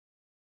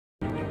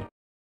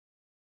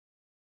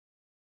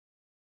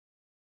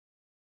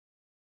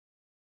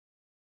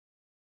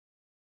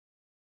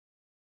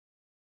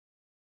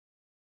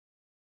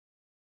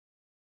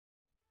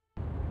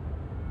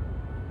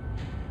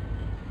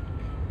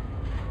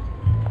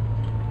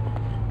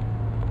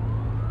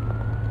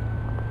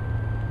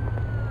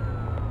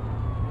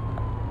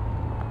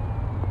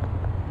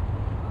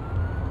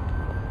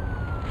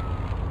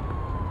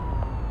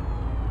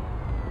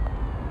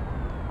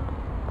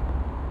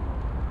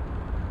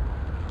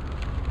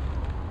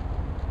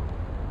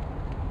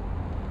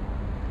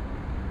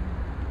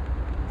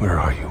Where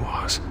are you,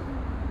 Oz?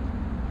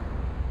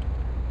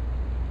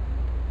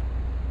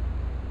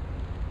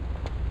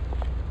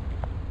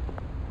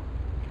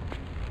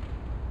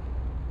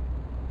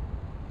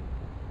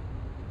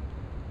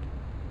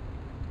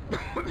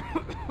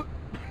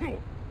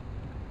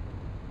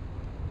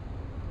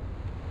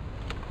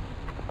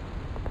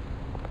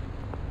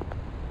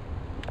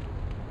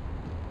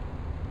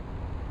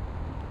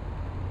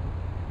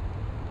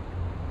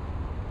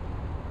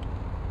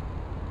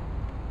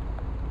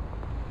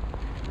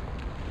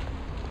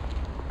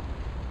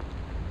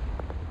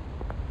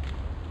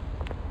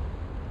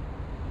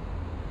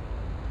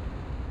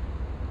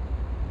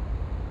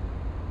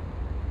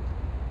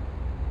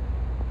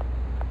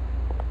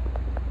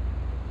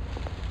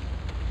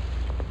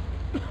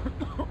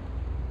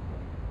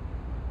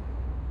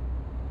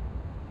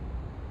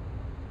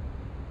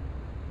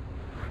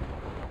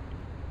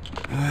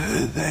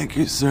 Thank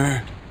you,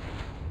 sir.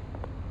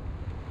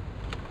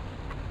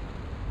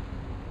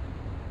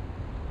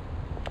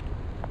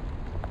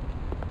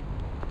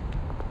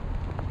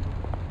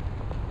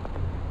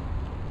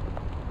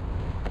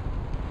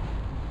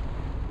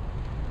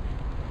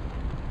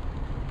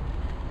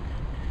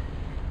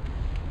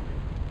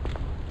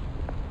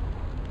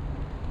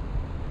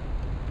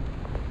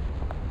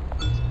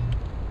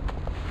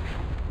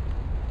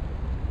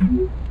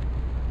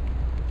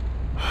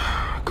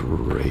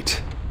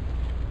 Great.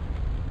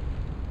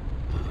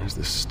 There's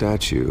the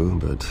statue,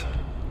 but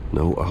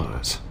no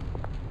Oz.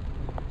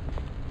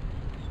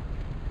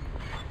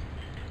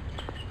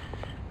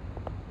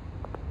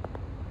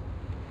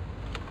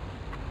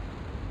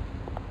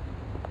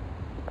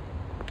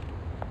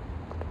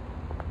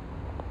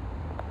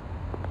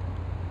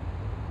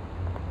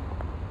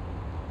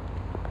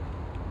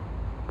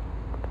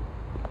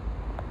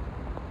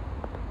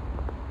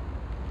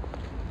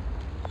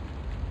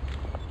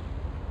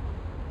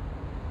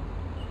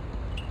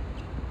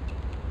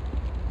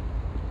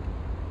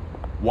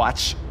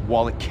 Watch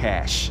wallet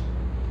cash.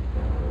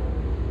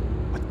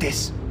 But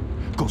this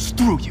goes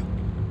through you.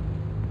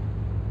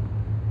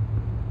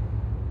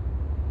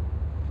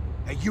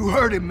 Hey, you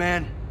heard him,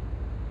 man.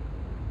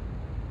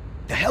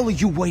 The hell are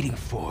you waiting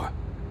for?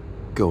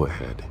 Go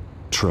ahead.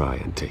 Try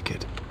and take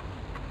it.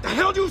 The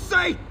hell do you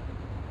say?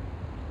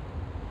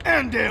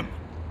 End him!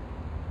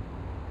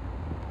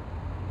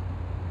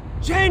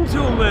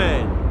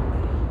 Gentlemen!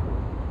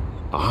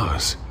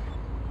 Oz?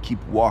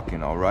 Keep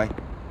walking, all right?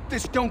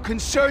 This don't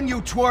concern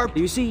you, twerp!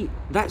 You see,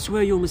 that's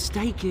where you're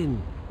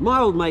mistaken. My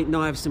old mate and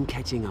I have some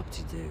catching up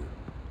to do.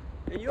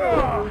 And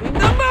you're in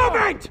the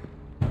moment!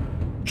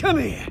 Come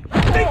here!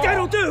 Think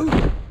that'll do?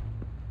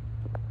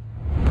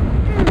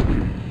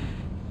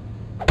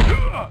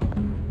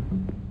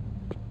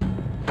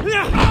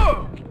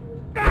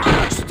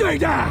 Stay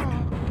down!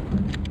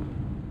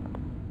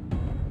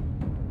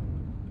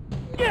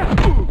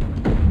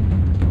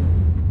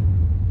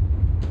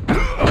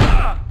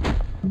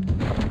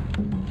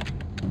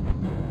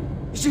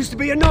 This used to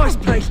be a nice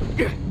place.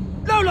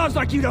 Lowlifes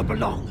like you don't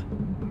belong.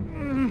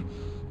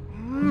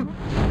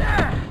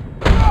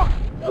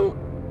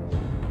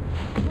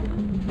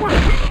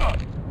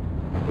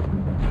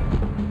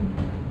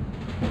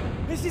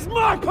 This is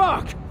my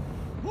park!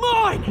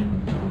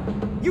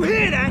 Mine! You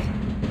hear that?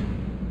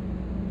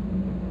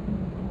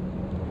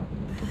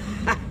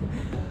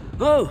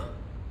 Oh,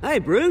 hey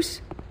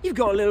Bruce. You've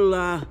got a little,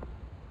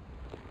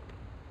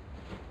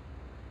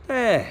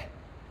 there.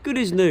 Good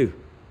as new.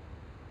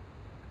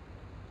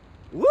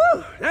 Woo!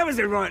 That was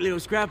a right little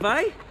scrap,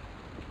 eh?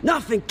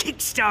 Nothing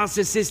kickstarts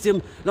the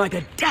system like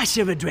a dash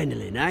of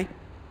adrenaline, eh?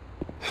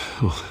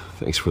 Well,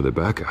 thanks for the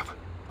backup.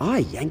 I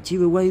yanked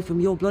you away from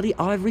your bloody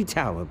ivory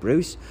tower,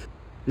 Bruce.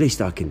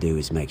 Least I can do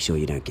is make sure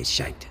you don't get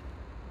shanked.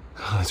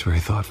 Oh, that's very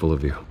thoughtful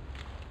of you.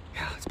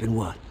 It's been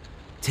what?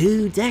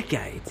 2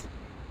 decades?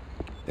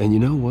 And you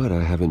know what?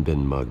 I haven't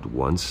been mugged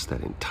once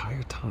that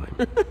entire time.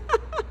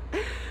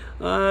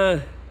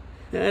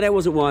 That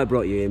wasn't why I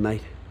brought you here,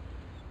 mate.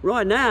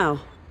 Right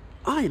now,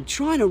 I am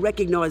trying to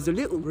recognize the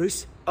little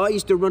Bruce I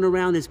used to run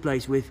around this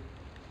place with.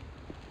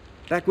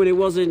 Back when it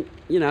wasn't,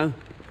 you know,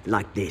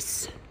 like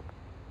this.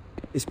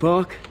 This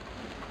park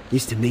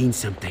used to mean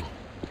something.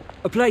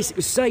 A place that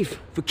was safe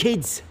for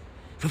kids,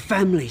 for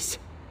families.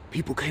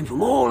 People came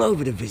from all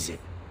over to visit.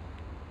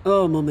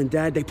 Oh, Mum and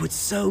Dad, they put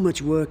so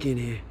much work in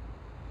here.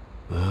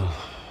 Well,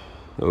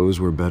 those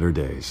were better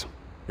days.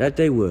 That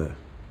they were,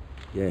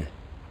 yeah.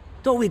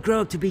 Thought we'd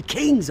grow up to be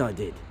kings, I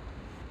did.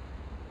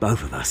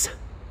 Both of us.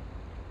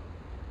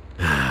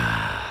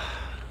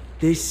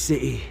 This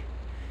city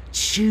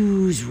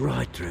chews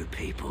right through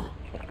people.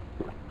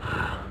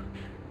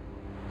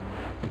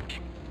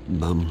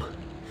 Mum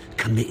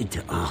committed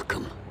to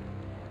Arkham.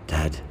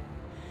 Dad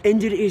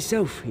ended it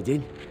himself, he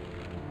did.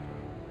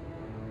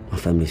 My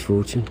family's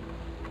fortune,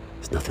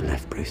 there's nothing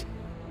left, Bruce.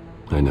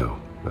 I know.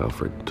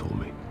 Alfred told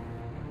me.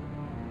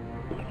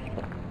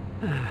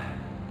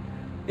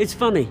 It's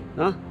funny,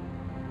 huh?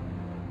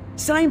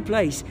 Same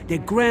place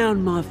that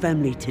ground my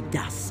family to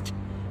dust.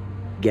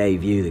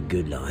 Gave you the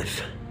good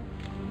life.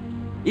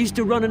 Used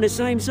to run in the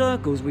same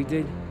circles we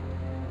did.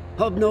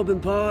 Hobnobbing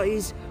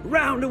parties,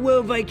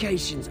 round-the-world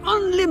vacations,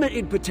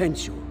 unlimited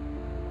potential.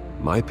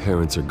 My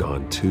parents are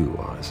gone too,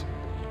 Oz.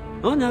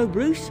 I know,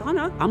 Bruce, I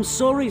know. I'm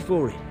sorry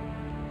for it.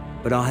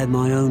 But I have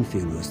my own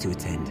funerals to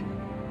attend.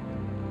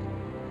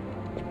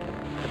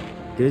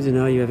 Good to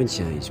know you haven't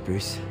changed,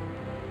 Bruce.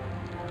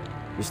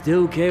 You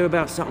still care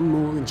about something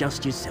more than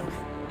just yourself.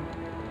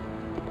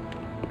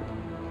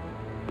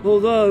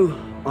 Although,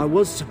 I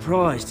was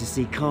surprised to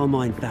see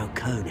Carmine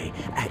Falcone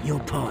at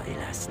your party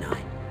last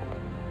night.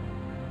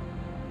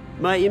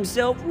 Made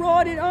himself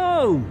right at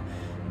home.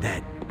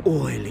 That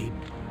oily...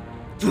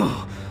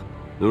 No.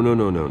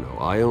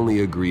 I only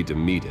agreed to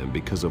meet him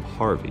because of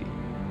Harvey.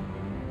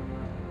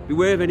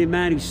 Beware of any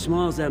man who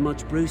smiles that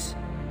much, Bruce.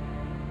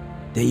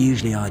 They're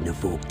usually hiding a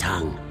forked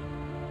tongue.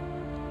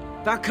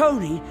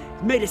 Falcone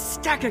made a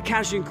stack of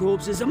cash and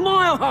corpses a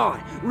mile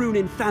high,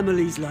 ruining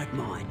families like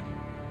mine.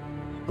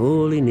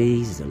 All he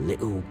needs is a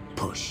little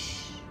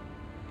push.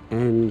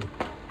 And...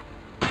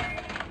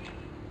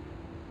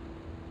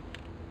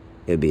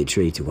 it'd be a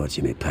treat to watch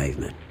him hit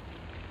pavement.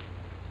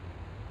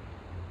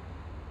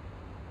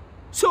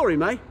 Sorry,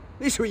 mate.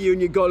 This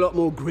reunion got a lot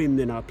more grim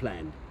than I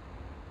planned.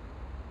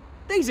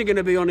 Things are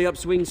gonna be on the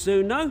upswing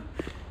soon, though.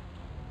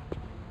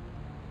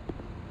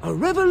 A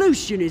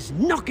revolution is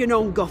knocking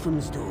on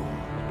Gotham's door,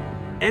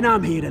 and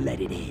I'm here to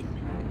let it in.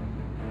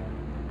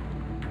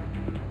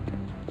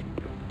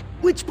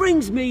 Which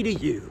brings me to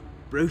you,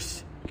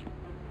 Bruce.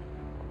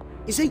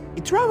 You see,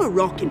 you throw a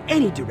rock in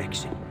any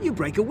direction, you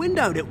break a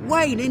window that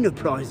Wayne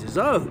Enterprises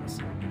owns.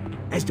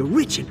 As the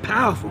rich and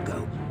powerful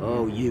go,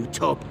 oh, you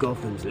top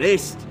Gotham's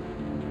list.